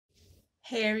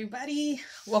Hey everybody,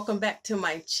 welcome back to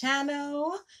my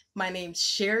channel. My name's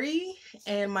Sherry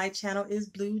and my channel is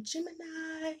Blue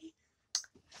Gemini.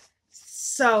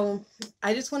 So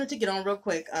I just wanted to get on real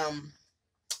quick.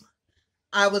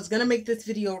 I was gonna make this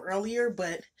video earlier,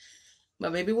 but my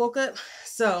baby woke up.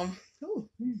 So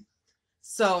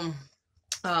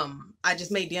I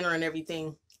just made dinner and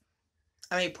everything.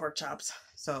 I made pork chops.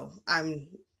 So I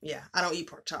don't eat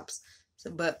pork chops.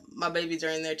 So, but my babies are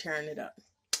in there tearing it up.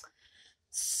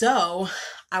 So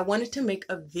I wanted to make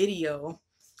a video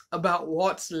about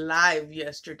Walt's live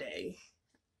yesterday.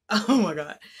 Oh my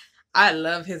God. I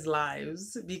love his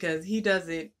lives because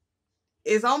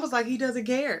it's almost like he doesn't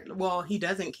care. Well, he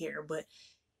doesn't care, but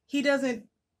he doesn't,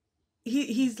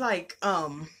 he's like,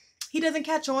 he doesn't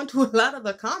catch on to a lot of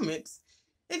the comments,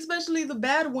 especially the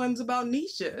bad ones about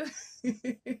Nesha.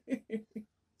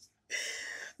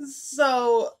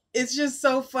 So it's just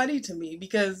so funny to me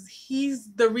because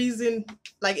he's the reason,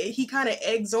 like, he kind of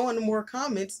eggs on more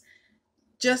comments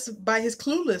just by his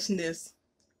cluelessness.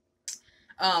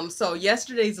 So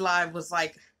yesterday's live was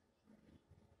like,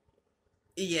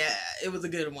 yeah, it was a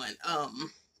good one.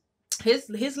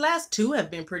 His last two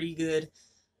have been pretty good.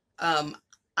 I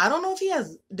don't know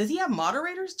if does he have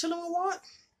moderators, Chillinwitwalt?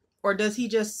 Or does he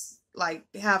just like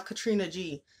have Katrina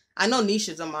G? I know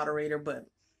Nesha's a moderator, but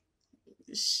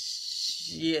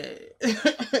yeah,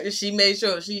 she made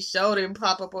sure she showed him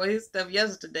pop up on his stuff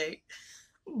yesterday.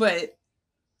 But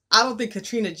I don't think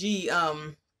Katrina G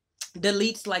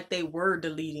deletes like they were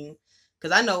deleting,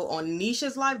 because I know on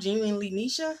Nesha's live,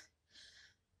 Genuinelynesha,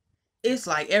 it's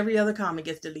like every other comment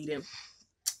gets deleted.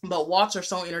 But Walt's are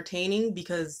so entertaining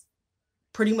because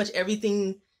pretty much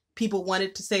everything people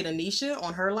wanted to say to Nesha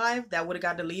on her live that would have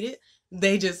got deleted,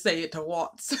 they just say it to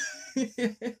Walt's.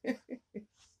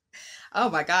 Oh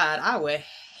my God, I would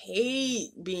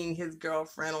hate being his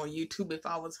girlfriend on YouTube if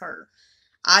I was her.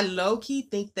 I low-key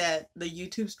think that the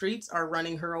YouTube streets are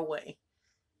running her away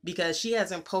because she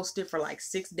hasn't posted for like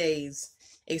 6 days,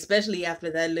 especially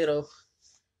after that little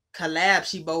collab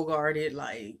she bogarted.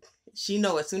 Like, she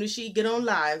know as soon as she get on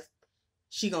live,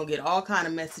 she gonna get all kind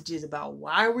of messages about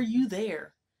why were you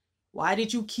there? Why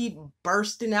did you keep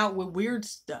bursting out with weird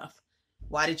stuff?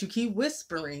 Why did you keep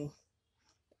whispering?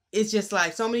 It's just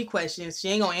like so many questions. She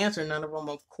ain't gonna answer none of them,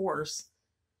 of course,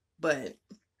 but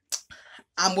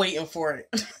I'm waiting for it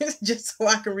just so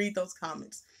I can read those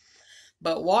comments.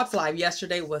 But Walt's live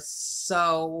yesterday was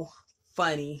so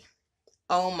funny.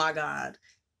 Oh my God.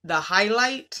 The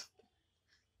highlight,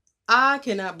 I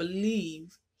cannot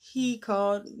believe he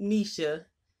called Nesha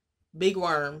Big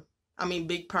Worm. I mean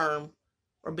Big Perm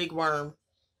or Big Worm.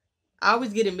 I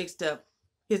always get it mixed up.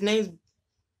 His name's,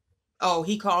 oh,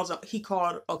 he called,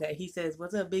 okay, he says,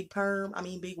 what's up, Big Perm? I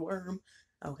mean Big Worm.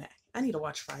 Okay, I need to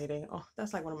watch Friday. Oh,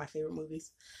 that's like one of my favorite movies.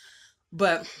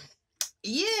 But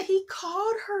yeah, he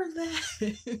called her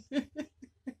that.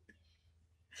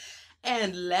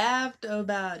 And laughed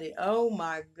about it. Oh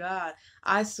my God.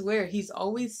 I swear, he's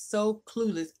always so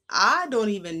clueless. I don't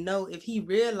even know if he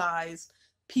realized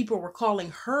people were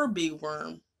calling her Big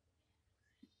Worm.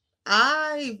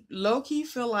 I low-key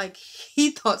feel like he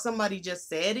thought somebody just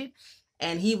said it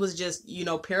and he was just,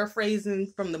 paraphrasing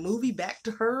from the movie back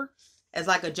to her as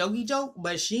like a jokey joke,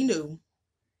 but she knew.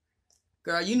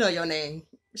 Girl, you know your name.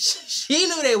 She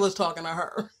knew they was talking to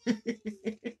her.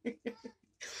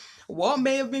 Walt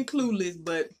may have been clueless,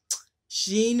 but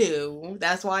she knew.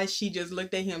 That's why she just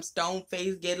looked at him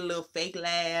stone-faced, get a little fake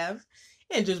laugh,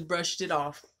 and just brushed it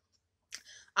off.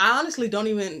 I honestly don't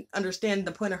even understand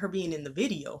the point of her being in the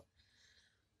video.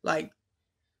 Like,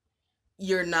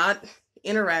 you're not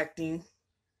interacting.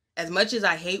 As much as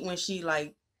I hate when she,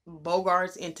 like,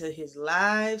 bogarts into his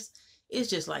lives, it's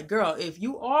just like, girl, if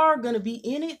you are going to be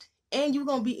in it, and you're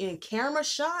going to be in camera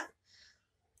shot,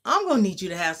 I'm going to need you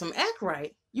to have some act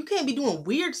right. You can't be doing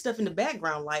weird stuff in the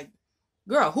background. Like,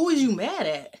 girl, who is you mad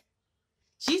at?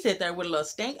 She sat there with a little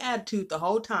stank attitude the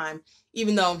whole time,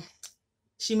 even though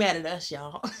she mad at us,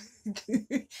 y'all.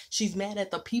 She's mad at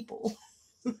the people.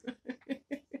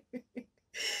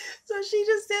 So she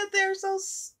just sat there so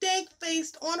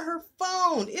stank-faced on her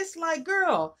phone. It's like,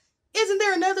 girl, isn't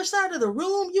there another side of the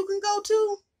room you can go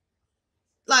to?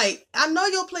 Like, I know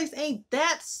your place ain't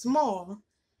that small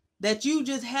that you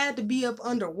just had to be up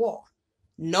under wall.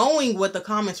 Knowing what the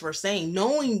comments were saying,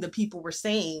 knowing the people were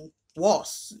saying,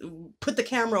 Waltz, put the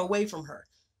camera away from her.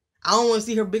 I don't want to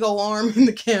see her big old arm in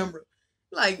the camera.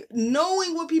 Like,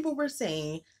 knowing what people were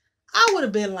saying, I would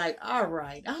have been like, all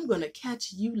right, I'm going to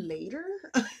catch you later.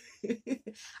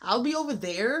 I'll be over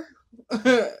there.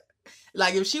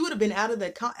 Like, if she would have been out of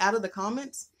the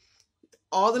comments,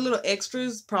 all the little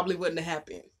extras probably wouldn't have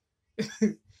happened.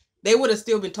 They would have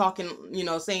still been talking, you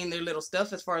know, saying their little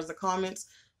stuff as far as the comments,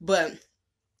 but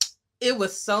it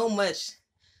was so much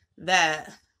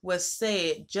that was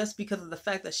said just because of the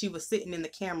fact that she was sitting in the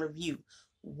camera view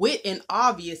with an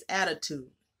obvious attitude.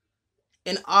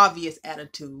 An obvious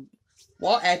attitude.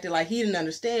 Walt acted like he didn't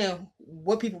understand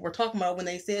what people were talking about when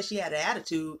they said she had an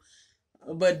attitude.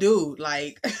 But dude,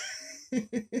 like,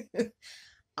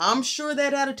 I'm sure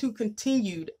that attitude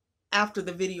continued after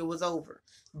the video was over.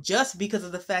 Just because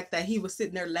of the fact that he was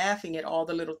sitting there laughing at all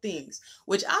the little things.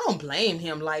 Which I don't blame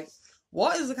him. Like,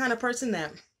 Walt is the kind of person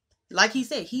that, like he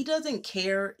said, he doesn't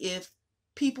care if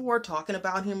people are talking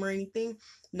about him or anything.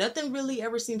 Nothing really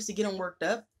ever seems to get him worked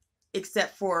up.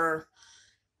 Except for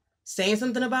saying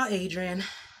something about Adrian.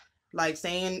 Like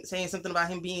saying something about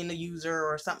him being a user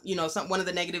or something, you know, one of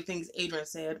the negative things Adrian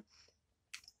said,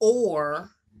 or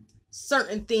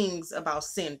certain things about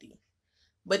Cindy.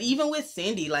 But even with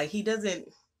Cindy, like he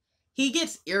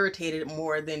gets irritated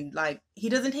more than, like, he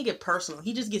doesn't take it personal.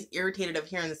 He just gets irritated of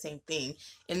hearing the same thing,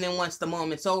 and then once the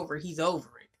moment's over, he's over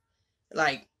it.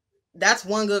 Like, that's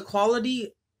one good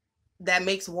quality that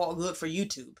makes Walt good for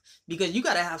YouTube, because you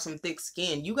got to have some thick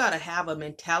skin. You got to have a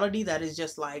mentality that is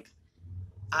just like,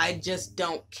 I just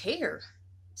don't care.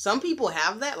 Some people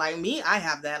have that. Like me, I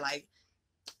have that. Like,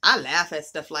 I laugh at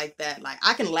stuff like that. Like,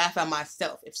 I can laugh at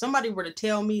myself. If somebody were to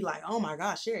tell me, like, oh my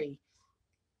gosh, Sherry,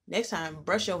 next time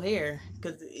brush your hair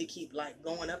because it keep like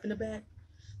going up in the back.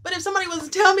 But if somebody was to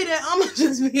tell me that, I'm gonna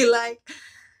just be like,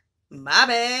 my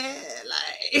bad.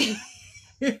 Like,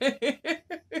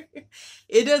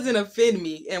 it doesn't offend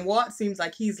me. And Walt seems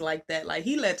like he's like that. Like,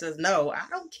 he lets us know, I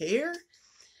don't care.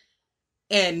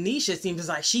 And Nesha seems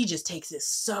like she just takes it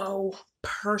so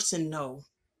personal,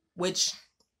 which,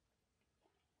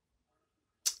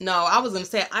 no, I was going to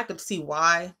say I could see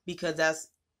why, because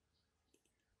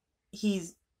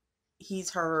he's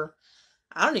her,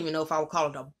 I don't even know if I would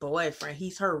call it a boyfriend.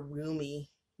 He's her roomie.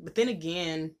 But then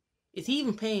again, is he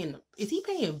paying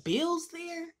bills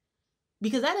there?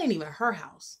 Because that ain't even her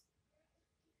house.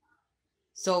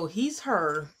 So he's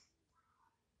her,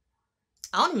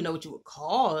 I don't even know what you would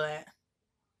call that.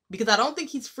 Because I don't think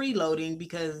he's freeloading,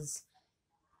 because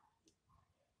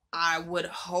I would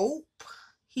hope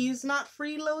he's not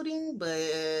freeloading,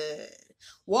 but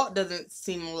Walt doesn't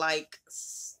seem like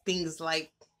things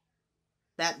like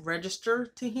that register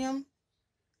to him.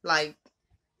 Like,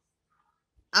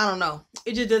 I don't know.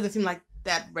 It just doesn't seem like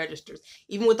that registers.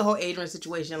 Even with the whole Adrian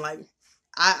situation, like,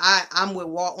 I'm with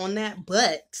Walt on that,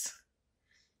 but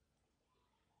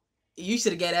you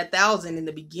should have got that 1,000 in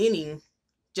the beginning.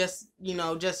 Just, you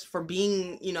know, just for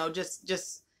being, you know, just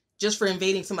for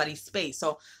invading somebody's space.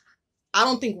 So I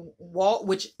don't think Walt,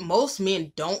 which most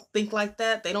men don't think like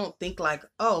that. They don't think like,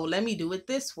 oh, let me do it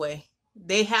this way.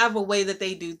 They have a way that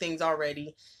they do things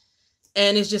already.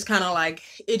 And it's just kind of like,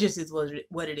 it just is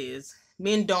what it is.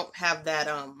 Men don't have that,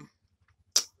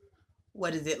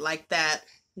 what is it? Like that,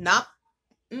 not,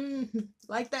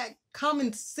 like that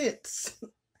common sense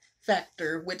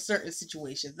factor with certain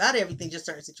situations. Not everything, just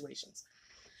certain situations.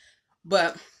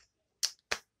 But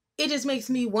it just makes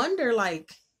me wonder,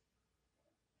 like,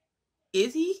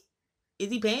 is he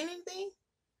paying anything?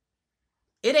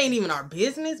 It ain't even our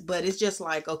business, but it's just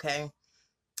like, okay,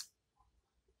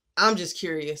 I'm just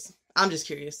curious. I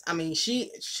mean, she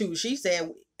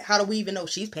said, how do we even know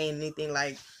she's paying anything?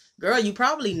 Like, girl, you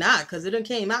probably not, because it done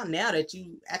came out now that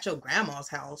you at your grandma's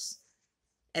house.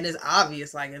 And it's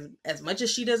obvious, like, as much as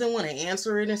she doesn't want to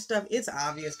answer it and stuff, it's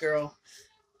obvious, girl.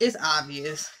 It's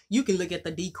obvious. You can look at the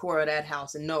decor of that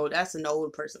house and know that's an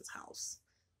old person's house.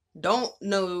 Don't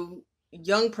know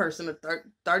young person of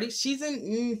 30. She's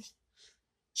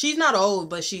not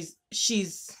old, but she's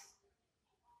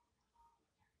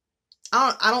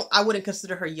I wouldn't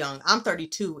consider her young. I'm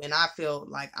 32 and I feel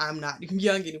like I'm not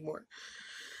young anymore.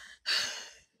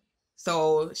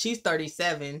 So she's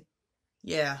 37.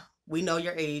 Yeah, we know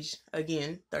your age.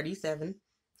 Again, 37.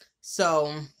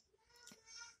 So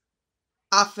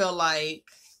I feel like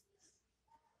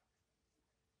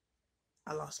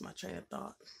I lost my train of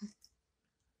thought.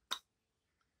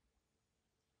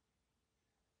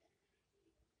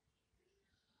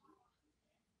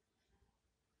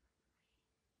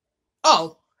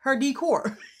 Oh, her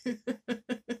decor.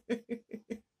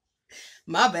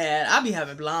 My bad. I be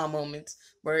having blonde moments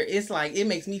where it's like, it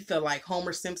makes me feel like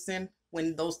Homer Simpson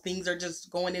when those things are just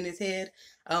going in his head.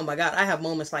 Oh my God. I have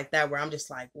moments like that where I'm just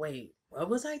like, wait, what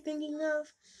was I thinking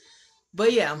of?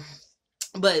 But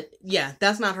yeah,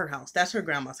 that's not her house. That's her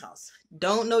grandma's house.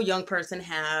 Don't no young person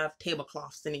have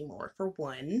tablecloths anymore, for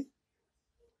one.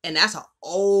 And that's an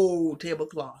old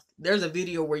tablecloth. There's a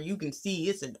video where you can see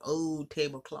it's an old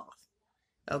tablecloth.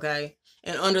 Okay.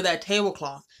 And under that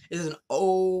tablecloth is an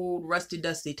old rusty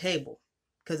dusty table.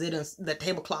 Because the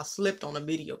tablecloth slipped on a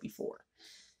video before.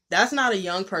 That's not a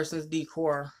young person's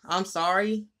decor. I'm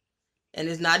sorry. And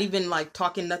it's not even like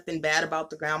talking nothing bad about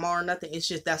the grandma or nothing. It's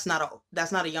just that's not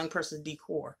a young person's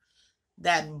decor.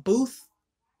 That booth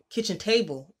kitchen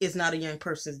table is not a young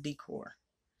person's decor.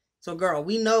 So girl,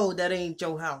 we know that ain't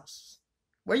your house.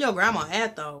 Where your grandma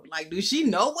at though? Like, do she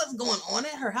know what's going on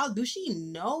at her house? Do she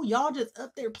know y'all just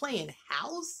up there playing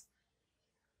house?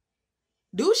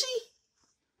 Do she?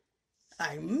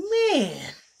 Like, man.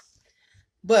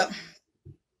 But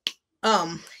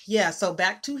yeah, so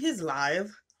back to his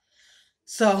live.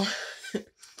 So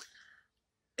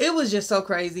it was just so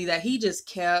crazy that he just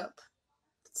kept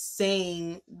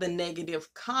saying the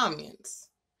negative comments.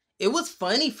 It was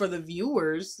funny for the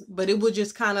viewers, but it was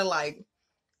just kind of like,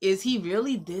 is he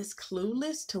really this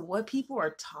clueless to what people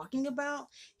are talking about?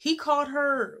 He called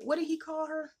her, what did he call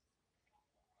her?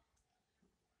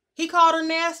 He called her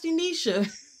Nasty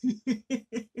Nesha.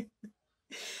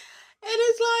 And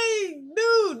it's like,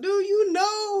 dude, do you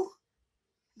know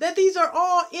that these are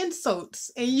all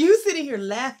insults? And you sitting here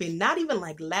laughing, not even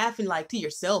like laughing like to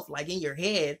yourself, like in your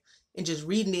head, and just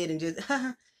reading it and just,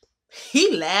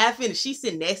 he laughing and she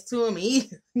sitting next to him.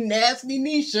 He Nasty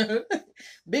Nesha.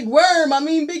 Big worm, I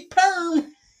mean big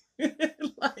perm.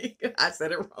 Like, I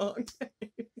said it wrong.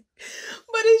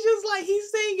 But it's just like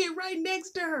he's saying it right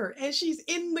next to her and she's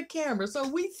in the camera. So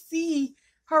we see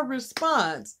her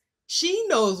response. She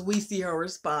knows we see her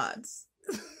response.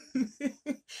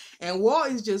 And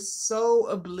Walt is just so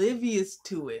oblivious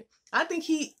to it. I think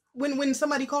when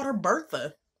somebody called her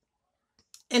Bertha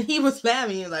and he was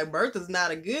laughing, he was like, Bertha's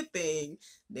not a good thing.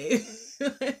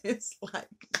 It's like,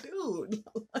 dude,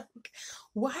 like,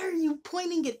 why are you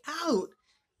pointing it out?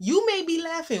 You may be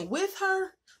laughing with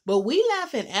her, but we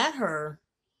laughing at her.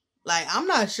 Like, I'm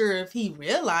not sure if he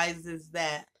realizes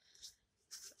that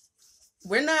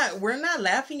we're not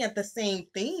laughing at the same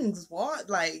things. What?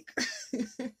 Like,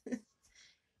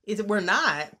 we're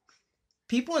not.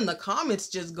 People in the comments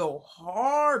just go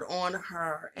hard on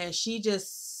her, and she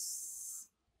just,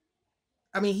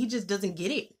 I mean, he just doesn't get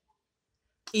it.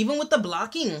 Even with the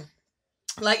blocking,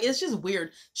 like, it's just weird.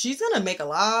 She's gonna make a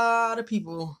lot of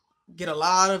people get a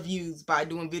lot of views by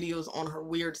doing videos on her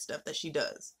weird stuff that she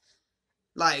does.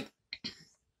 Like,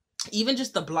 even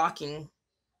just the blocking.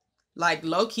 Like,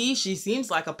 low-key, she seems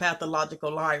like a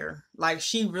pathological liar. Like,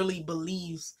 she really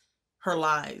believes her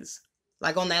lies.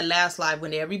 Like, on that last live,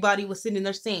 when everybody was sitting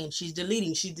there saying, she's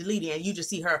deleting, and you just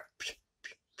see her.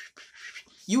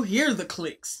 You hear the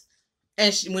clicks.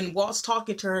 And when Walt's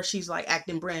talking to her, she's, like,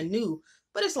 acting brand new.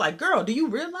 But it's like, girl, do you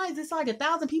realize it's like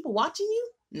 1,000 people watching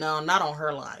you? No, not on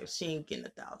her live. She ain't getting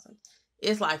 1,000.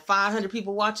 It's like 500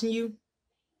 people watching you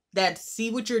that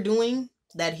see what you're doing,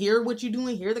 that hear what you're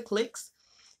doing, hear the clicks.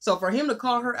 So for him to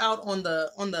call her out on the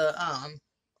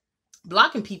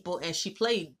blocking people, and she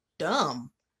played dumb.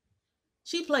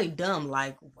 She played dumb,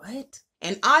 like, what?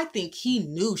 And I think he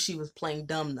knew she was playing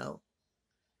dumb though.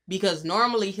 Because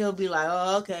normally he'll be like,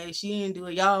 oh, okay, she didn't do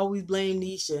it. Y'all always blame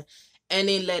Nesha. And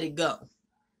then let it go.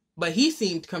 But he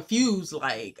seemed confused,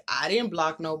 like, I didn't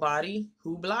block nobody.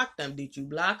 Who blocked them? Did you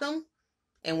block them?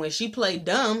 And when she played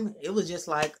dumb, it was just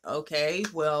like, okay,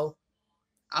 well,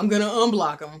 I'm going to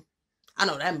unblock them. I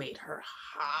know that made her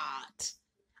hot.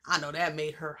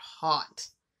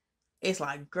 It's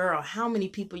like, girl, how many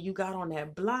people you got on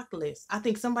that block list? I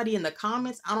think somebody in the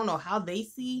comments, I don't know how they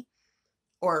see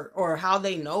or how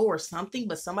they know or something,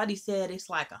 but somebody said it's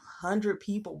like 100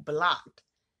 people blocked.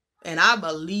 And I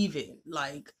believe it.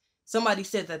 Like, somebody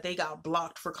said that they got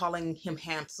blocked for calling him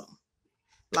handsome.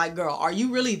 Like, girl, are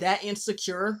you really that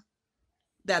insecure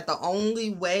that the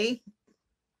only way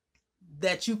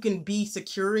that you can be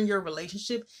secure in your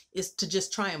relationship is to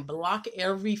just try and block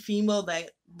every female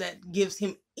that gives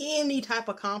him any type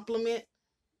of compliment?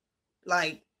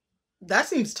 Like, that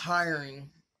seems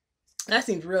tiring. That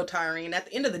seems real tiring. And at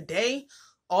the end of the day,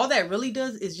 all that really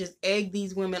does is just egg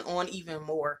these women on even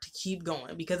more to keep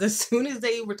going. Because as soon as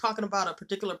they were talking about a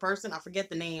particular person, I forget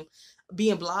the name,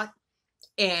 being blocked,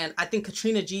 and I think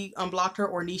Katrina G unblocked her,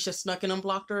 or Nesha snuck and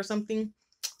unblocked her or something,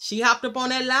 she hopped up on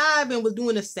that live and was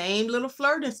doing the same little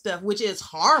flirting stuff, which is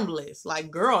harmless.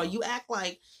 Like, girl, you act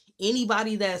like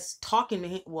anybody that's talking to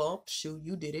him, well, shoot,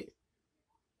 you did it.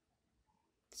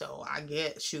 So I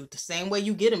get, shoot, the same way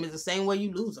you get him is the same way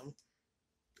you lose him.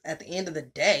 At the end of the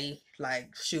day,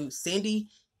 like, shoot, Cindy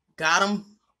got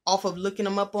him off of looking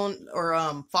him up on,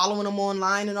 or following him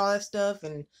online and all that stuff,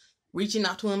 and reaching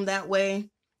out to him that way.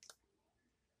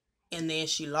 And then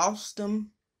she lost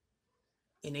him.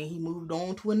 And then he moved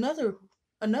on to another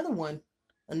one,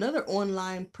 another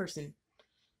online person.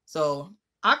 So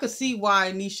I could see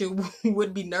why Nisha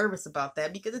would be nervous about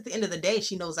that, because at the end of the day,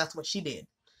 she knows that's what she did.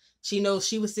 She knows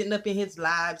she was sitting up in his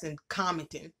lives and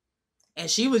commenting, and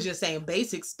she was just saying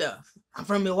basic stuff. I'm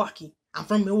from Milwaukee. I'm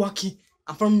from Milwaukee.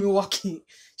 I'm from Milwaukee.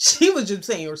 She was just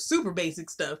saying super basic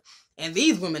stuff. And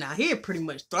these women out here pretty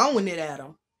much throwing it at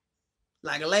him.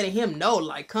 Like letting him know,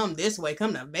 like, come this way,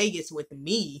 come to Vegas with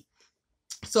me.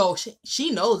 So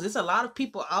she knows there's a lot of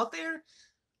people out there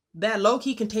that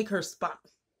low-key can take her spot.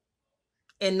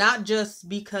 And not just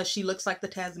because she looks like the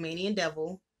Tasmanian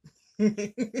devil,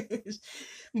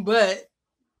 but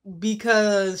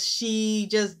because she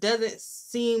just doesn't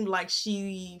seem like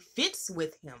she fits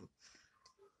with him.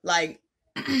 Like,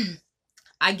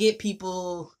 I get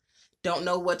people don't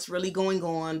know what's really going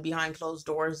on behind closed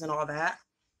doors and all that.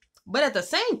 But at the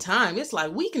same time, it's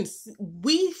like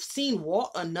we've seen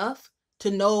Walt enough to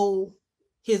know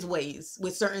his ways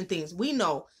with certain things. We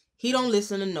know he don't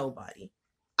listen to nobody.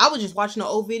 I was just watching an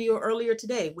old video earlier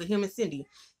today with him and Cindy,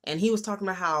 and he was talking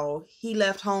about how he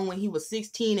left home when he was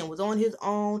 16 and was on his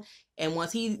own, and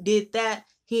once he did that,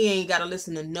 he ain't got to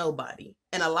listen to nobody.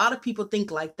 And a lot of people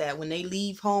think like that when they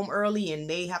leave home early and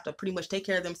they have to pretty much take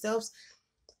care of themselves.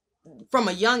 From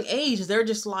a young age, they're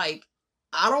just like,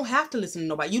 I don't have to listen to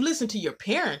nobody. You listen to your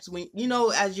parents when, you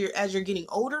know, as you're getting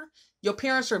older, your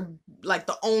parents are like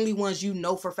the only ones you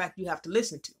know for a fact you have to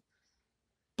listen to.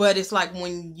 But it's like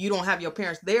when you don't have your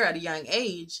parents there at a young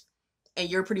age and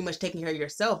you're pretty much taking care of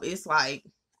yourself, it's like,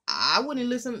 I wouldn't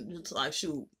listen. It's like,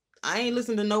 shoot, I ain't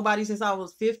listened to nobody since I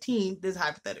was 15. This is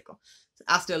hypothetical.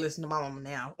 I still listen to my mama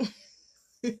now.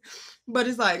 But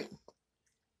it's like,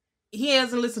 he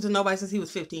hasn't listened to nobody since he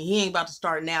was 15. He ain't about to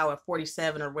start now at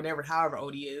 47 or whatever, however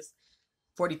old he is.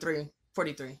 43.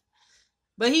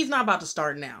 But he's not about to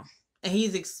start now. And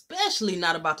he's especially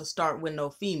not about to start with no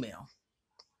female.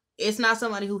 It's not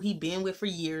somebody who he been with for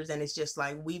years, and it's just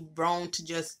like we've grown to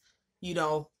just, you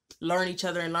know, learn each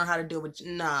other and learn how to deal with.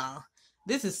 Nah.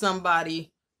 This is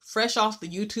somebody fresh off the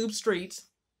YouTube streets.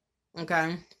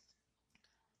 Okay.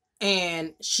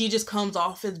 And she just comes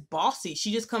off as bossy.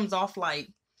 She just comes off like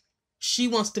she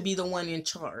wants to be the one in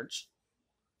charge.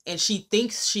 And she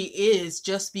thinks she is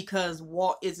just because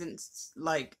Walt isn't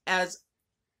like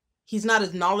he's not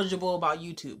as knowledgeable about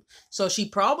YouTube. So she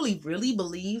probably really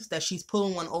believes that she's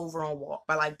pulling one over on Walt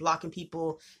by like blocking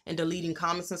people and deleting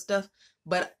comments and stuff.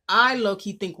 But I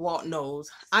low-key think Walt knows.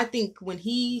 I think when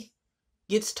he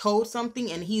gets told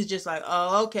something and he's just like,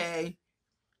 oh, okay.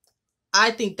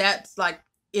 I think that's like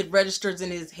it registers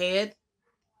in his head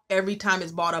every time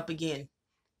it's brought up again.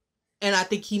 And I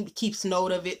think he keeps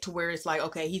note of it to where it's like,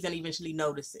 okay, he's going to eventually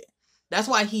notice it. That's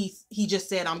why he just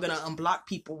said, I'm going to unblock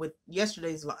people with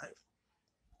yesterday's live.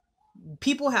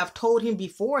 People have told him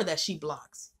before that she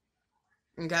blocks.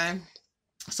 Okay.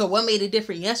 So what made it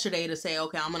different yesterday to say,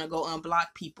 okay, I'm going to go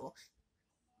unblock people?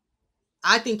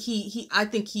 I don't think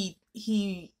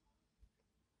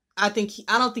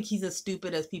he's as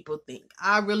stupid as people think.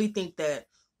 I really think that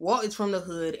Walt is from the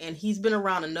hood and he's been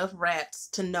around enough rats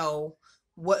to know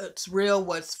what's real,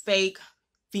 what's fake,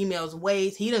 females'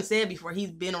 ways. He done said before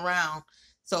he's been around.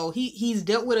 So he's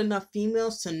dealt with enough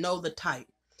females to know the type.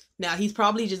 Now, he's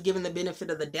probably just giving the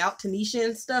benefit of the doubt to Nisha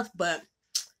and stuff, but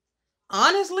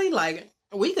honestly, like,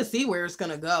 we could see where it's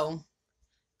gonna go.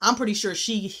 I'm pretty sure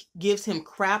she gives him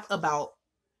crap about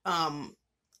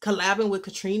collabing with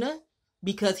Katrina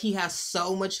because he has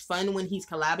so much fun when he's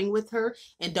collabing with her,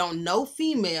 and don't no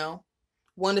female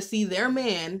want to see their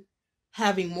man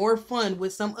having more fun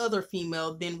with some other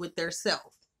female than with their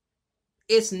self.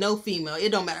 It's no female.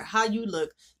 It don't matter how you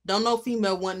look. Don't no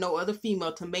female want no other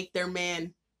female to make their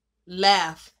man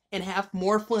laugh and have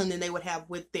more fun than they would have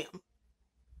with them.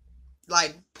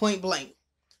 Like, point blank.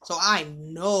 So I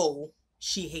know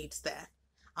she hates that.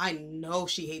 I know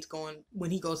she hates going when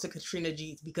he goes to Katrina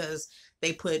G's because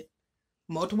they put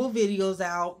multiple videos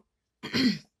out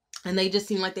and they just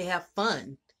seem like they have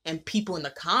fun. And people in the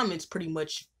comments pretty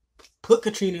much put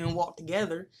Katrina and Walt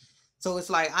together. So it's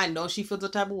like, I know she feels the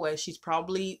type of way. She's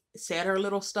probably said her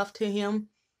little stuff to him.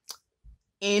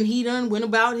 And he done went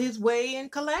about his way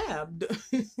and collabed.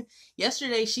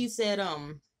 Yesterday she said,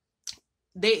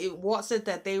 Walt said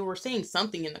that they were saying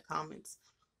something in the comments.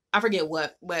 I forget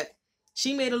what, but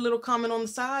she made a little comment on the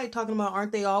side talking about,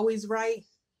 aren't they always right?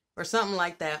 Or something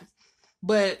like that.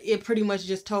 But it pretty much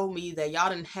just told me that y'all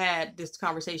done had this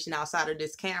conversation outside of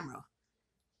this camera.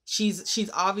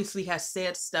 She's obviously has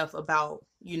said stuff about,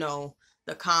 you know,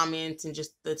 the comments and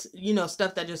just the, you know,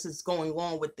 stuff that just is going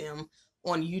on with them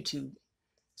on YouTube.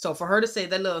 So for her to say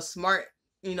that little smart,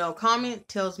 you know, comment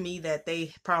tells me that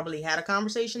they probably had a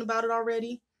conversation about it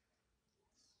already.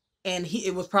 And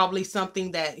it was probably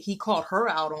something that he called her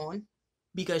out on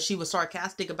because she was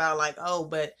sarcastic about like, oh,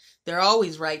 but they're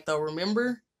always right though,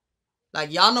 remember?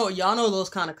 Like y'all know those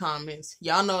kind of comments.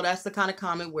 Y'all know that's the kind of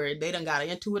comment where they done got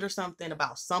into it or something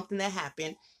about something that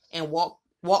happened, and Walt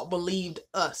believed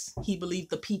us. He believed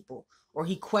the people, or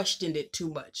he questioned it too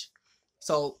much.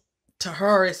 So to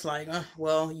her, it's like,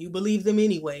 well, you believe them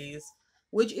anyways,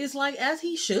 which is like as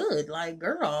he should. Like,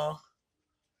 girl,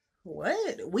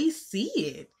 what? We see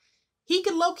it. He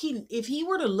could low key, if he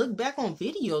were to look back on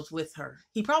videos with her,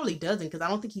 he probably doesn't because I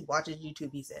don't think he watches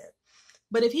YouTube. He said,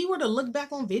 but if he were to look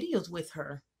back on videos with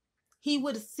her, he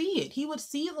would see it. He would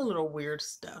see the little weird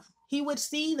stuff. He would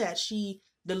see that she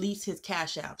deletes his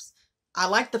cash apps. I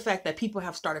like the fact that people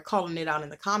have started calling it out in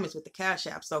the comments with the cash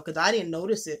app. So, because I didn't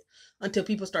notice it until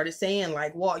people started saying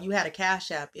like, Walt, you had a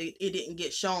cash app. It didn't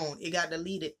get shown. It got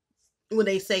deleted. When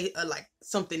they say like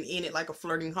something in it, like a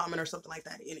flirting comment or something like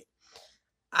that in it.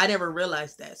 I never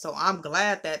realized that. So I'm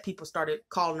glad that people started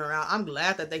calling her out. I'm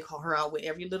glad that they call her out with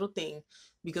every little thing.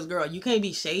 Because, girl, you can't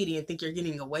be shady and think you're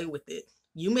getting away with it.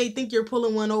 You may think you're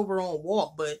pulling one over on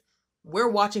Walt, but we're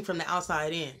watching from the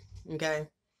outside in. Okay?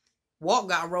 Walt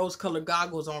got rose-colored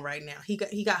goggles on right now. He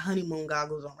got honeymoon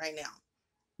goggles on right now.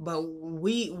 But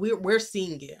we're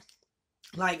seeing it.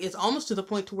 Like, it's almost to the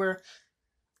point to where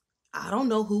I don't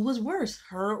know who was worse,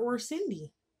 her or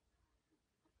Cindy.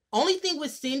 Only thing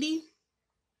with Cindy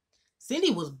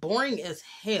was boring as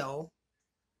hell.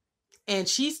 And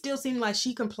she still seemed like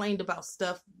she complained about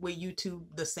stuff with YouTube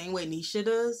the same way Nesha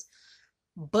does.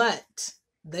 But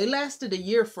they lasted a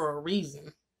year for a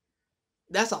reason.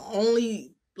 That's the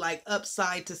only like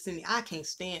upside to Cindy. I can't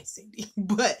stand Cindy,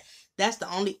 but that's the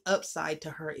only upside to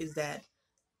her is that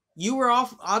you were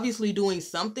obviously doing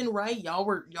something right. Y'all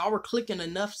were clicking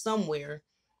enough somewhere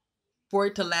for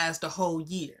it to last a whole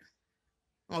year.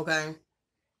 Okay?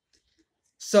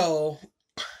 So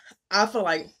I feel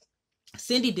like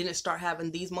Cindy didn't start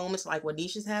having these moments like what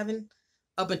Nesha's having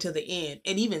up until the end.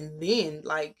 And even then,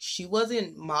 like, she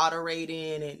wasn't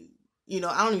moderating and,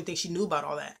 I don't even think she knew about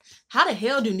all that. How the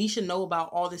hell do Nesha know about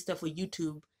all this stuff with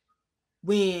YouTube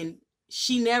when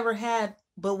she never had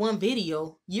but one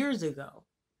video years ago?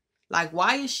 Like,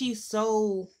 why is she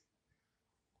so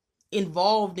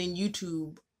involved in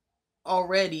YouTube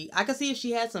already? I could see if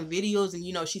she had some videos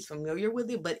and, she's familiar with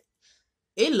it, but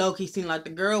it low-key seemed like the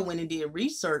girl went and did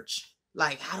research.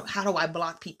 Like, how do I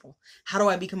block people? How do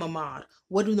I become a mod?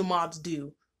 What do the mods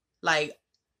do? Like,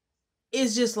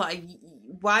 it's just like,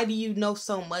 why do you know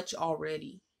so much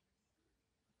already?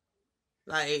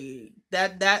 Like,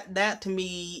 that to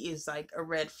me is like a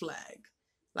red flag.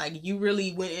 Like, you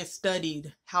really went and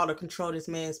studied how to control this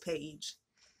man's page.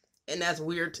 And that's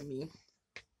weird to me.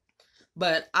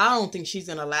 But I don't think she's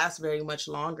gonna last very much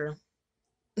longer.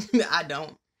 I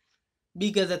don't.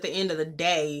 Because at the end of the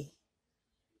day,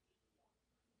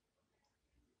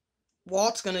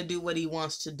 Walt's gonna do what he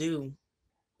wants to do,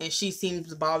 and she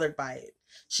seems bothered by it.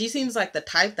 She seems like the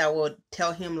type that would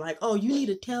tell him like, oh, you need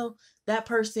to tell that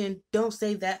person, don't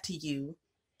say that to you.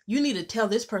 You need to tell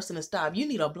this person to stop. You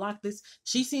need to block this.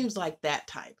 She seems like that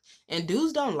type. And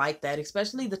dudes don't like that,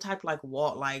 especially the type like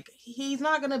Walt. Like, he's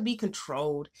not gonna be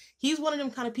controlled. He's one of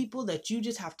them kind of people that you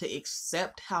just have to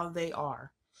accept how they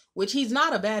are. Which, he's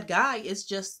not a bad guy. It's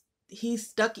just he's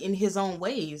stuck in his own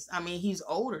ways. I mean, he's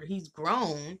older. He's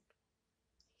grown.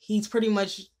 He's pretty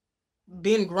much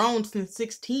been grown since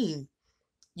 16.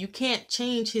 You can't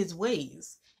change his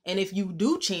ways. And if you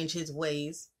do change his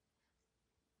ways,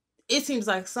 it seems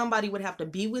like somebody would have to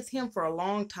be with him for a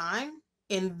long time.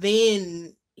 And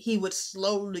then he would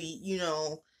slowly,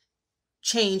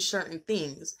 change certain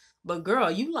things. But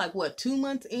girl, you like what, 2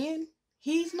 months in?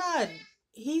 He's not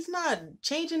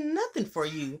changing nothing for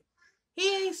you. He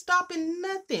ain't stopping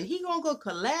nothing. He gonna go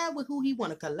collab with who he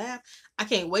wanna collab. I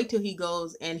can't wait till he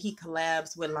goes and he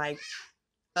collabs with like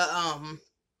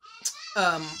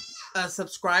a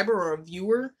subscriber or a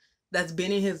viewer that's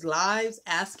been in his lives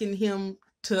asking him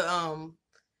to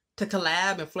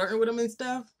collab and flirting with him and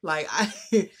stuff. Like,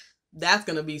 that's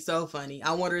gonna be so funny.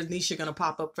 I wonder is Nesha gonna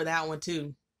pop up for that one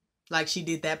too, like she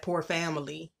did that Poor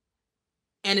Family.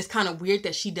 And it's kind of weird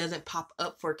that she doesn't pop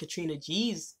up for Katrina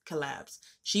G's collabs.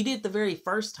 She did the very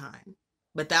first time,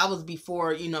 but that was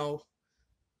before,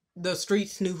 the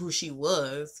streets knew who she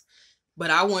was. But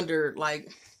I wonder,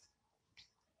 like,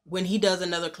 when he does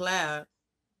another collab,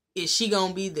 is she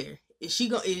gonna be there? Is she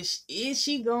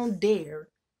gonna dare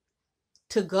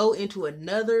to go into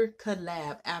another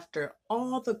collab after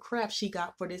all the crap she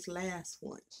got for this last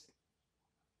one?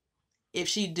 If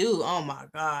she do, oh my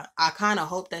God. I kind of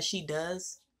hope that she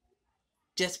does.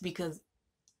 Just because,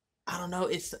 I don't know,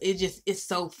 it's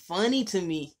so funny to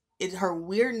me. her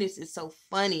weirdness is so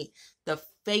funny. The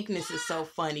fakeness is so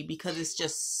funny because it's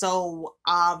just so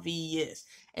obvious.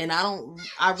 And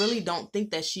I really don't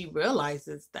think that she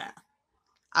realizes that.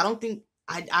 I don't think,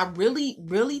 I really,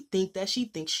 really think that she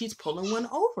thinks she's pulling one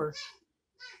over.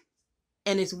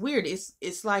 And it's weird.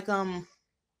 It's like,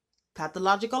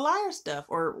 pathological liar stuff.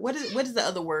 Or what is the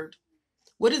other word?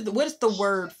 What is the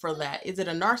word for that? Is it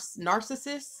a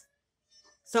narcissist?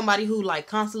 Somebody who like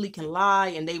constantly can lie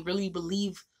and they really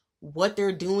believe what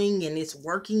they're doing and it's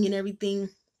working and everything.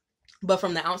 But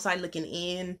from the outside looking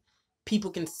in,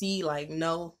 people can see like,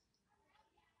 no,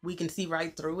 we can see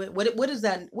right through it. What is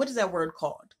that word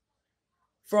called?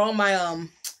 For all my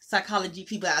psychology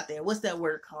people out there, what's that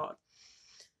word called?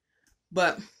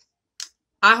 But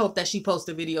I hope that she posts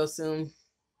a video soon.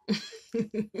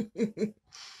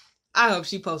 I hope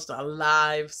she posts a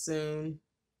live soon.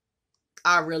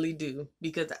 I really do,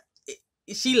 because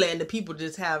she letting the people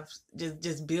just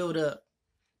build up,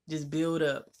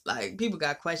 Like, people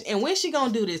got questions. And when she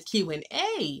gonna do this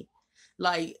Q&A?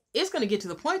 Like, it's gonna get to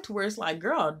the point to where it's like,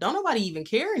 girl, don't nobody even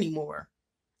care anymore.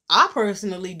 I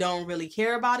personally don't really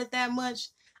care about it that much.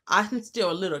 I'm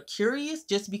still a little curious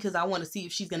just because I want to see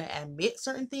if she's gonna admit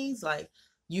certain things. Like,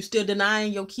 you still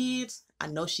denying your kids? I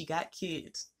know she got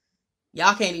kids.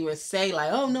 Y'all can't even say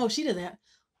like, oh no, she doesn't have.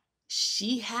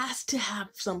 She has to have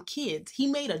some kids. He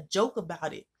made a joke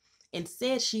about it and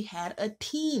said she had a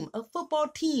team, a football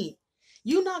team.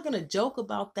 You're not going to joke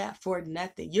about that for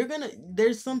nothing.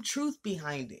 There's some truth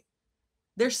behind it.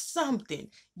 There's something.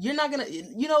 You're not going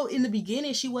to, in the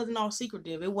beginning, she wasn't all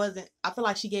secretive. It wasn't, I feel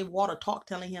like she gave Walter talk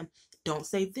telling him, don't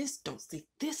say this, don't say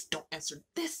this, don't answer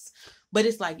this. But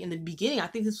it's like in the beginning, I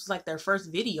think this was like their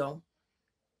first video.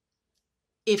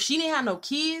 If she didn't have no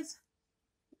kids,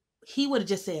 he would have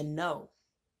just said no.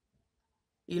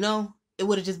 It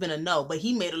would have just been a no. But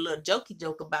he made a little jokey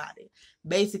joke about it.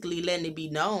 Basically letting it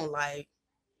be known, like,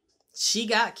 she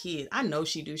got kids. I know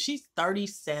she do. She's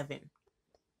 37.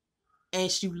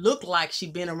 And she looked like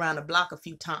she'd been around the block a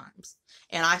few times.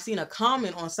 And I seen a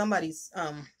comment on somebody's,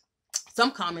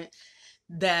 some comment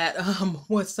that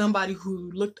was somebody who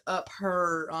looked up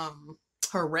her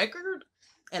record.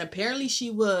 And apparently she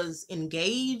was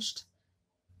engaged.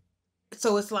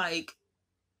 So it's like,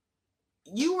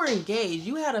 you were engaged,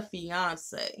 you had a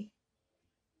fiance,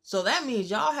 so that means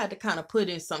y'all had to kind of put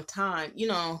in some time,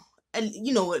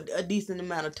 a decent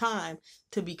amount of time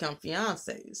to become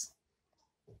fiancés.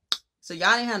 So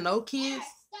y'all didn't have no kids.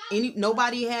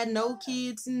 Nobody had no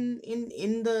kids in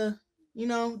the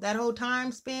that whole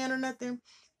time span or nothing.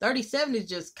 37 is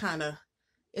just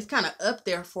it's kind of up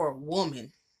there for a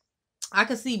woman. I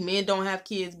can see men don't have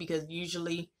kids because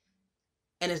usually,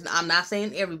 and I'm not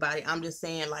saying everybody, I'm just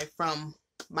saying like from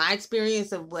my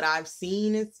experience of what I've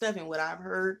seen and stuff and what I've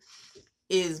heard,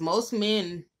 is most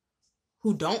men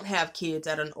who don't have kids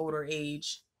at an older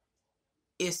age,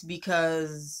 it's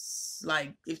because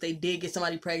like if they did get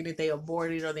somebody pregnant, they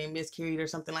aborted or they miscarried or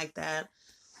something like that.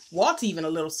 Walt's even a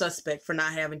little suspect for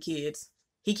not having kids.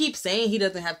 He keeps saying he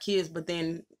doesn't have kids, but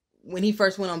then when he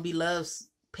first went on B Love's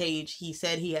page, he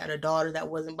said he had a daughter that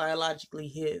wasn't biologically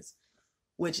his.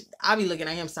 Which I be looking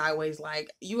at him sideways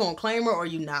like, you gonna claim her or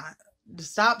you not?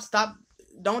 Stop.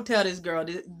 Don't tell this girl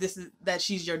this is that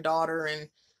she's your daughter and,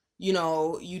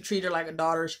 you treat her like a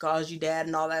daughter. She calls you dad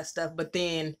and all that stuff. But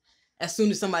then as soon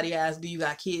as somebody asks, do you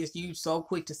got kids? You so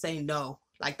quick to say no.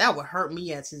 Like, that would hurt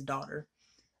me as his daughter.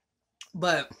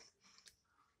 But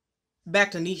back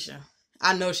to Nesha.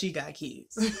 I know she got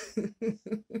kids.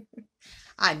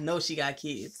 I know she got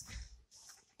kids.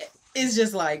 It's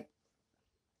just like,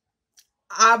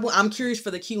 I'm curious for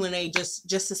the Q&A just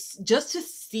to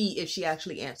see if she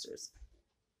actually answers.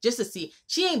 Just to see.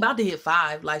 She ain't about to hit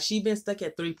 5. Like, she been stuck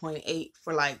at 3.8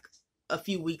 for like a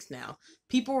few weeks now.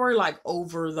 People were like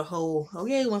over the whole,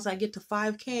 okay, once I get to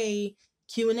 5K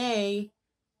Q&A,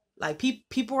 like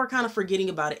people are kind of forgetting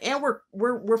about it. And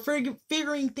we're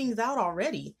figuring things out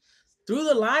already through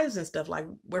the lives and stuff. Like,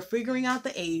 we're figuring out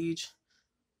the age.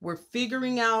 We're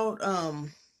figuring out,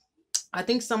 I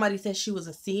think somebody said she was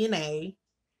a CNA.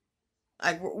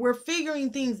 Like, we're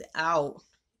figuring things out.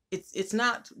 It's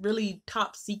not really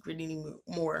top secret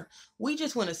anymore. We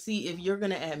just want to see if you're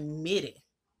going to admit it.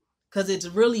 Because it's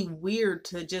really weird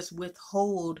to just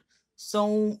withhold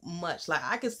so much. Like,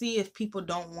 I can see if people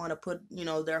don't want to put,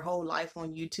 their whole life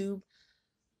on YouTube.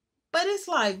 But it's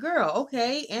like, girl,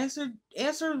 okay, answer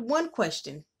one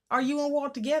question. Are you and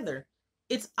Walt together?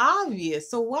 It's obvious.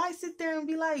 So why sit there and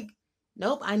be like,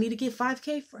 nope, I need to get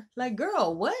 5K for, like,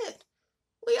 girl, what?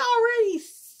 We already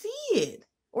see it.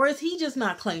 Or is he just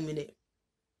not claiming it?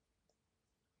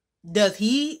 Is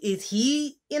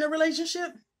he in a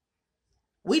relationship?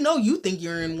 We know you think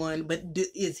you're in one, but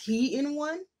is he in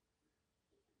one?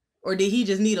 Or did he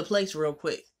just need a place real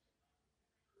quick?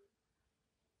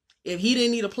 If he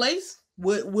didn't need a place,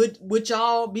 would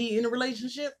y'all be in a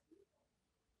relationship?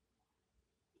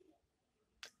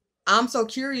 I'm so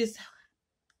curious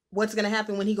what's gonna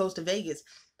happen when he goes to Vegas.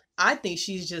 I think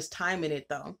she's just timing it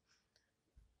though.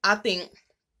 I think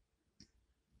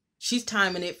she's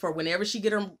timing it for whenever she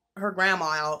get her grandma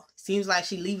out. Seems like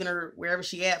she leaving her wherever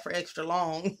she at for extra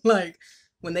long. Like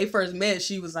when they first met,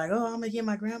 she was like, "Oh, I'm gonna get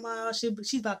my grandma out.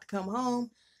 She's about to come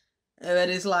home." But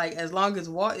it's like as long as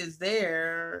Walt is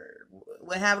there,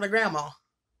 what happened to grandma?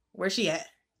 Where's she at?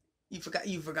 You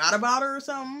forgot about her or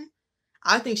something?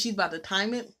 I think she's about to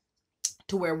time it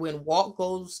to where when Walt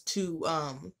goes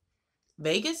to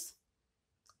Vegas,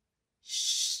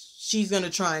 she's gonna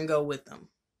try and go with them.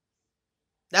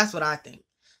 That's what I think.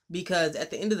 Because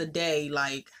at the end of the day,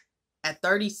 like at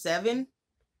 37,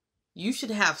 you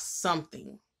should have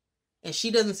something. And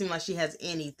she doesn't seem like she has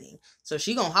anything. So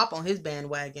she gonna hop on his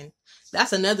bandwagon.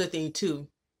 That's another thing too.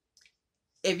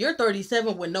 If you're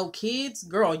 37 with no kids,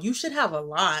 girl, you should have a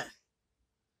lot.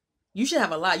 You should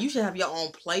have a lot. You should have your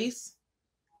own place.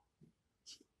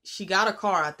 She got a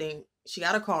car, I think. She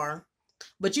got a car.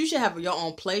 But you should have your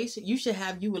own place. You should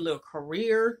have you a little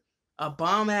career, a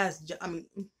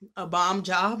a bomb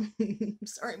job.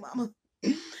 Sorry, mama.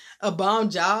 A bomb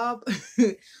job.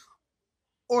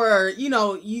 Or,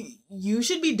 you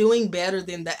should be doing better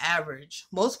than the average.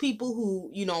 Most people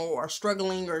who, are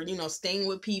struggling or, staying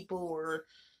with people or,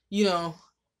 you know,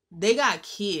 they got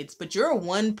kids, but you're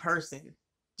one person.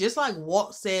 Just like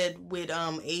Walt said with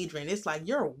Adrian, it's like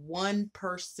you're one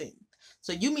person.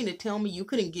 So you mean to tell me you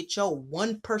couldn't get your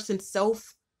one person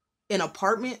self an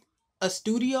apartment, a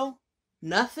studio,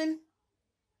 nothing?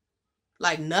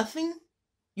 Like nothing?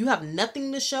 You have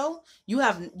nothing to show?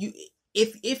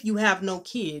 If you have no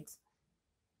kids,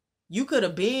 you could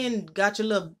have been got your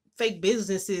little fake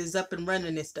businesses up and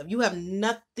running and stuff. You have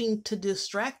nothing to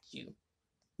distract you.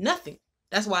 Nothing.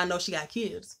 That's why I know she got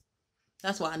kids.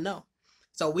 That's why I know.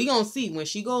 So we gonna see when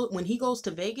he goes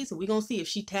to Vegas, we gonna see if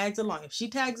she tags along. If she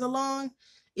tags along,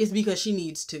 it's because she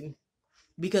needs to.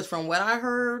 Because from what I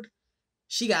heard,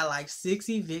 she got like 6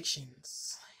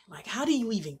 evictions. Like, how do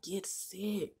you even get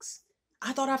 6?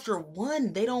 I thought after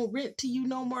 1, they don't rent to you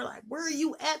no more. Like, where are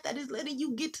you at that is letting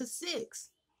you get to 6?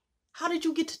 How did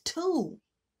you get to 2?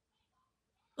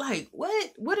 Like, what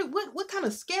kind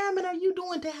of scamming are you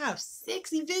doing to have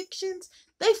 6 evictions?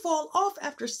 They fall off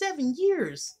after 7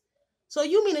 years. So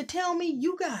you mean to tell me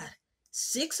you got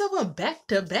 6 of them back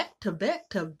to back to back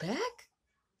to back?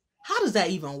 How does that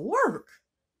even work?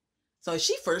 So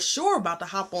she for sure about to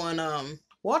hop on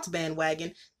Walt's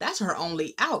bandwagon. That's her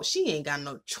only out. She ain't got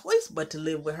no choice but to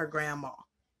live with her grandma.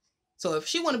 So if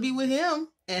she want to be with him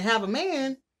and have a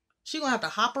man, she gonna have to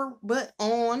hop her butt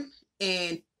on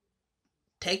and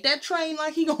take that train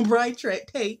like he gonna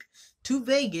take to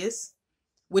Vegas,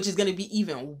 which is gonna be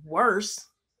even worse.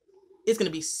 It's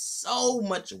gonna be so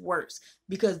much worse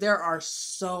because there are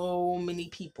so many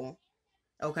people,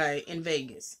 okay, in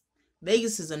Vegas.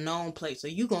 Vegas is a known place, so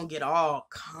you gonna get all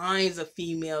kinds of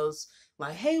females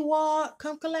like, "Hey, Walt,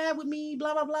 come collab with me,"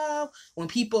 blah blah blah. When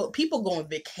people go on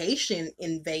vacation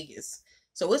in Vegas,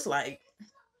 so it's like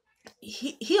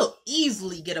he'll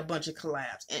easily get a bunch of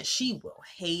collabs, and she will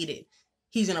hate it.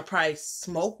 He's gonna probably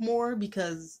smoke more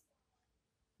because,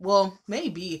 well,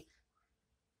 maybe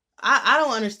I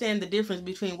don't understand the difference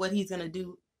between what he's gonna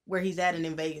do where he's at and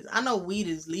in Vegas. I know weed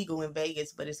is legal in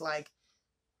Vegas, but it's like,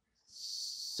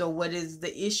 so what is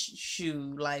the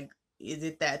issue? Like, is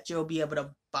it that you'll be able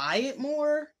to buy it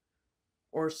more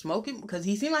or smoke it? Because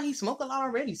he seemed like he smoked a lot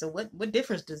already. So what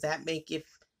difference does that make if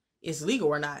it's legal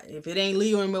or not? If it ain't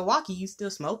legal in Milwaukee, you still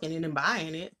smoking it and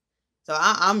buying it. So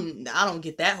I don't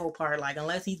get that whole part. Like,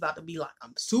 unless he's about to be like a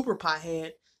super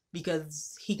pothead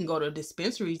because he can go to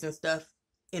dispensaries and stuff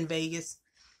in Vegas.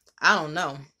 I don't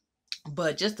know.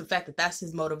 But just the fact that that's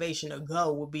his motivation to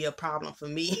go would be a problem for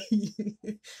me.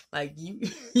 Like,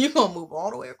 you gonna move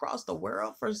all the way across the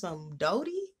world for some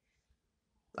doty?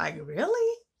 Like,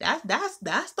 really? That's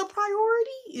the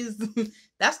priority? Is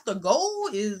that's the goal?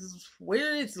 Is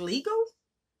where it's legal?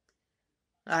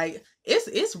 Like,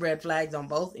 it's red flags on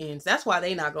both ends. That's why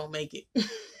they not gonna make it.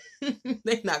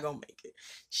 They not gonna make it.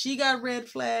 She got red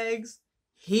flags.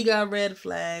 He got red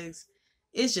flags.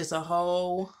 It's just a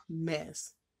whole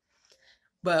mess.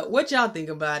 But what y'all think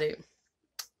about it?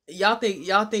 Y'all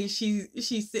think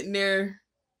she's sitting there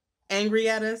angry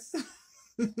at us?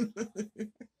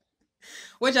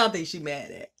 What y'all think she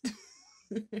mad at?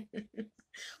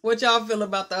 What y'all feel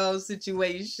about the whole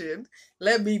situation?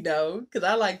 Let me know, because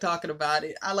I like talking about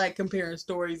it. I like comparing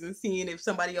stories and seeing if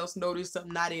somebody else noticed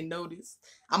something I didn't notice.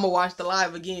 I'm going to watch the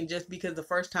live again just because the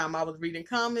first time I was reading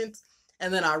comments,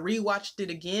 and then I rewatched it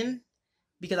again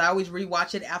because I always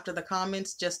rewatch it after the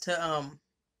comments just to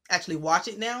actually watch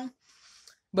it now.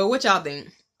 But what y'all think?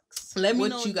 Let me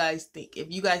know what you guys think.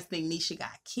 If you guys think Nesha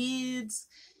got kids,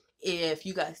 if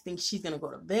you guys think she's going to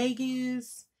go to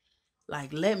Vegas,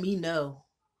 like, let me know.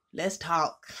 Let's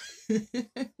talk.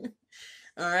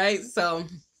 All right, so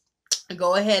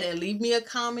go ahead and leave me a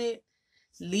comment.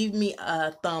 Leave me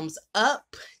a thumbs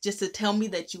up just to tell me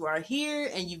that you are here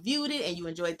and you viewed it and you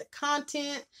enjoyed the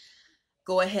content.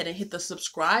 Go ahead and hit the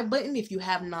subscribe button if you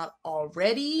have not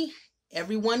already.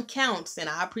 Everyone counts, and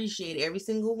I appreciate every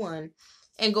single one.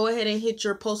 And go ahead and hit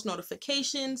your post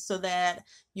notifications so that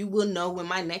you will know when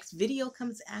my next video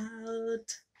comes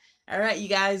out. All right, you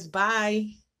guys, bye.